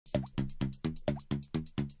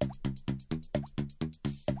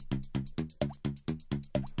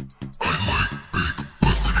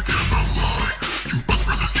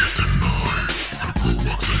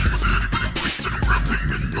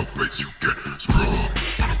Sprawl,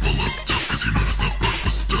 wanna pull up top cause you noticed that butt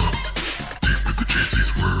was stuffed. Deep with the jeans,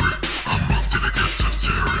 he's worried. I'm up till I can't stop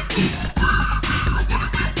staring. Oh, baby, I wanna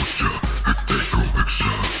get with ya. I take your big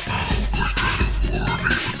shot. Oh, boys try to warn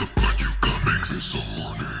me, but the butt you got makes me so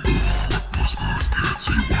horny. Oh, what puss boys get,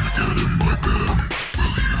 so you wanna get in my bed?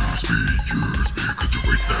 Well, use me, cause you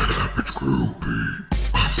ain't that average groupie.